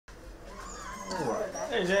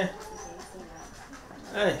Hey, Jay.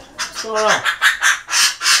 Hey, what's going on?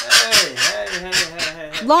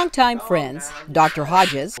 Hey. Longtime friends, Dr.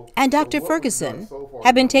 Hodges and Dr. Ferguson,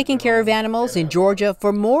 have been taking care of animals in Georgia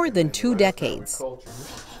for more than 2 decades.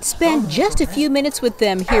 Spend just a few minutes with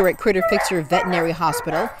them here at Critter Fixer Veterinary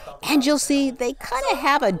Hospital, and you'll see they kind of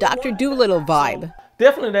have a Dr. Dolittle vibe.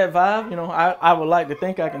 Definitely that vibe. You know, I would like to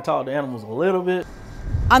think I can talk to animals a little bit.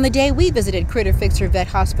 On the day we visited Critter Fixer Vet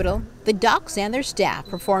Hospital, the docs and their staff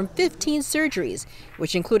performed 15 surgeries,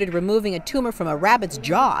 which included removing a tumor from a rabbit's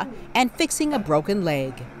jaw and fixing a broken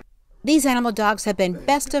leg. These animal dogs have been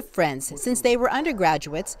best of friends since they were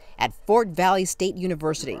undergraduates at Fort Valley State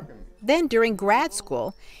University, then during grad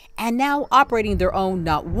school, and now operating their own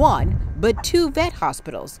not 1, but 2 vet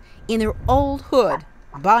hospitals in their Old Hood,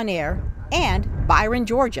 Bon Air, and Byron,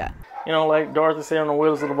 Georgia. You know, like Dorothy said on the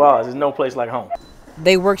Wheels of the Bars, there's no place like home.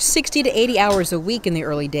 They worked 60 to 80 hours a week in the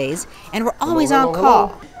early days and were always on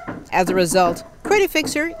call. As a result, Critter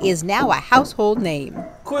Fixer is now a household name.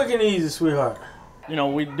 Quick and easy, sweetheart. You know,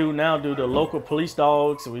 we now do the local police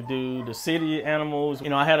dogs, we do the city animals. You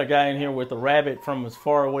know, I had a guy in here with a rabbit from as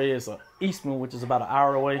far away as Eastman, which is about an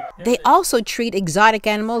hour away. They also treat exotic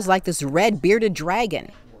animals like this red bearded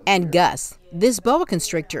dragon. And Gus, this boa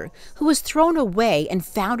constrictor, who was thrown away and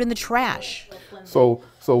found in the trash. So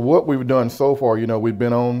what we've done so far, you know, we've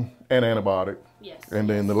been on an antibiotic, and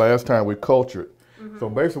then the last time we cultured. So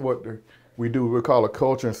basically what we do, we call it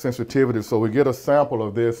culture and sensitivity. So we get a sample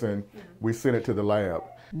of this and we send it to the lab.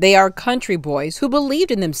 They are country boys who believed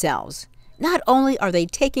in themselves. Not only are they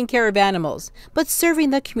taking care of animals, but serving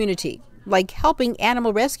the community, like helping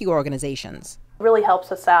animal rescue organizations. It really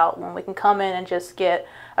helps us out when we can come in and just get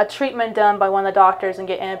a treatment done by one of the doctors and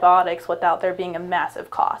get antibiotics without there being a massive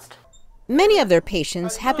cost. Many of their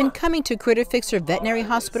patients have been coming to Critter Fixer Veterinary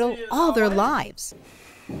Hospital all their lives.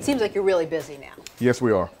 Seems like you're really busy now. Yes,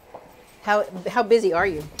 we are. How busy are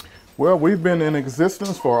you? Well, we've been in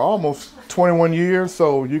existence for almost 21 years,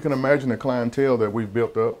 so you can imagine the clientele that we've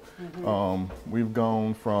built up. We've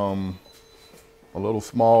gone from a little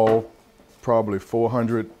small, probably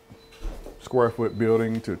 400 square foot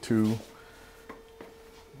building to 2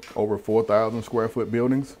 over 4,000 square foot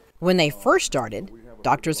buildings. When they first started,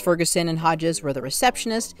 Doctors Ferguson and Hodges were the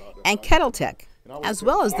receptionist and kennel tech, as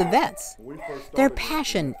well as the vets. Their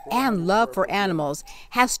passion and love for animals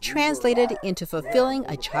has translated into fulfilling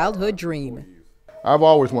a childhood dream. I've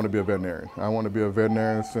always wanted to be a veterinarian. I want to be a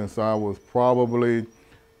veterinarian since I was probably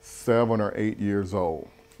 7 or 8 years old.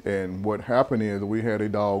 And what happened is we had a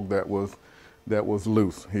dog that was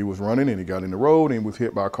loose. He was running and he got in the road and he was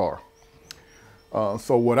hit by a car.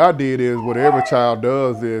 So what I did is, what every child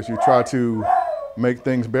does is you try to make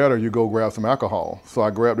things better, you go grab some alcohol. So I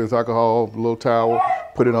grabbed this alcohol, a little towel,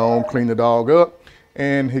 put it on, cleaned the dog up,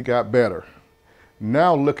 and he got better.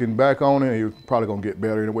 Now looking back on it, he was probably gonna get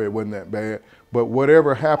better anyway, it wasn't that bad. But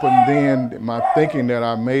whatever happened then, my thinking that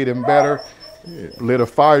I made him better, it lit a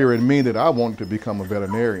fire in me that I wanted to become a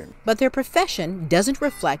veterinarian. But their profession doesn't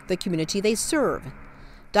reflect the community they serve.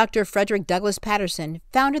 Dr. Frederick Douglass Patterson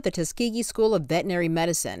founded the Tuskegee School of Veterinary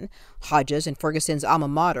Medicine, Hodges and Ferguson's alma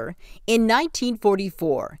mater, in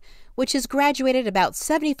 1944, which has graduated about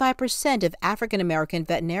 75% of African-American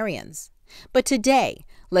veterinarians. But today,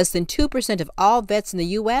 less than 2% of all vets in the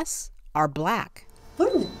U.S. are black. We're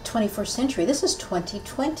in the 21st century. This is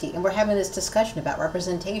 2020, and we're having this discussion about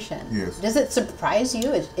representation. Yes. Does it surprise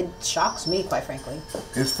you? It shocks me, quite frankly.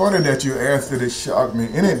 It's funny that you asked that. It shocked me,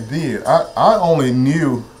 and it did. I only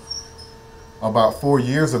knew about 4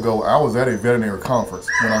 years ago. I was at a veterinary conference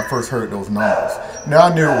when I first heard those numbers. Now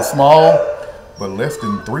I knew it was small, but less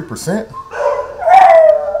than 3%.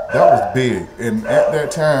 That was big, and at that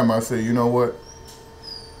time I said, you know what?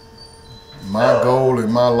 My goal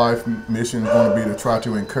and my life mission is going to be to try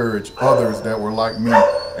to encourage others that were like me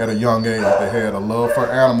at a young age. They had a love for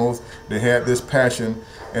animals, they had this passion,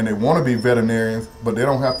 and they want to be veterinarians, but they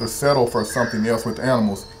don't have to settle for something else with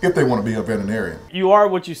animals if they want to be a veterinarian. You are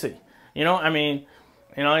what you see. You know, I mean,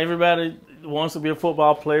 you know, everybody wants to be a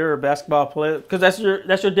football player or a basketball player because that's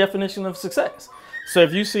your definition of success. So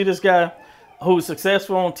if you see this guy who's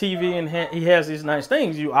successful on TV and he has these nice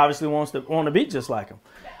things, you obviously want to be just like him.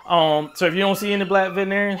 So if you don't see any black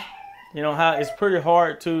veterinarians, you know how it's pretty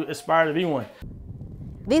hard to aspire to be one.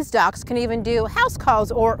 These docs can even do house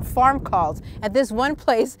calls or farm calls. At this one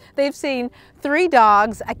place, they've seen 3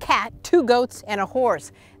 dogs, a cat, 2 goats, and a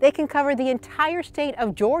horse. They can cover the entire state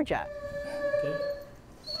of Georgia. Okay.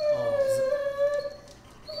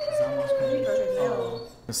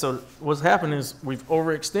 So what's happened is we've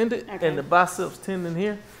overextended, and the biceps tendon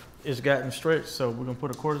here is gotten stretched. So we're gonna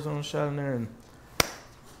put a cortisone shot in there and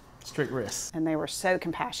strict risks. And they were so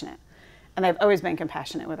compassionate. And they've always been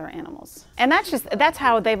compassionate with our animals. And that's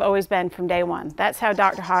how they've always been from day one. That's how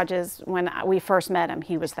Dr. Hodges, when we first met him,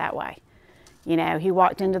 he was that way. You know, he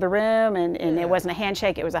walked into the room and it wasn't a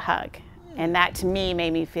handshake, it was a hug. And that to me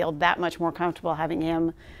made me feel that much more comfortable having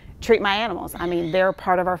him treat my animals. I mean, they're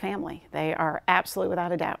part of our family. They are absolutely,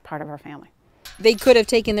 without a doubt, part of our family. They could have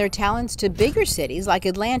taken their talents to bigger cities like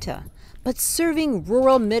Atlanta, but serving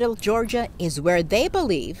rural Middle Georgia is where they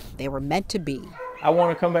believe they were meant to be. I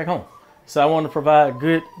want to come back home. So I wanted to provide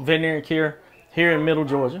good veterinary care here in Middle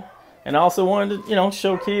Georgia. And I also wanted to, you know,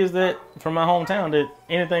 show kids that from my hometown that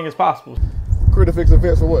anything is possible. Critter Fixer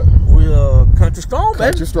Vets or what? We country strong, baby.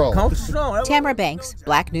 Country strong. Country strong. Tamara Banks,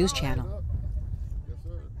 Black News Channel.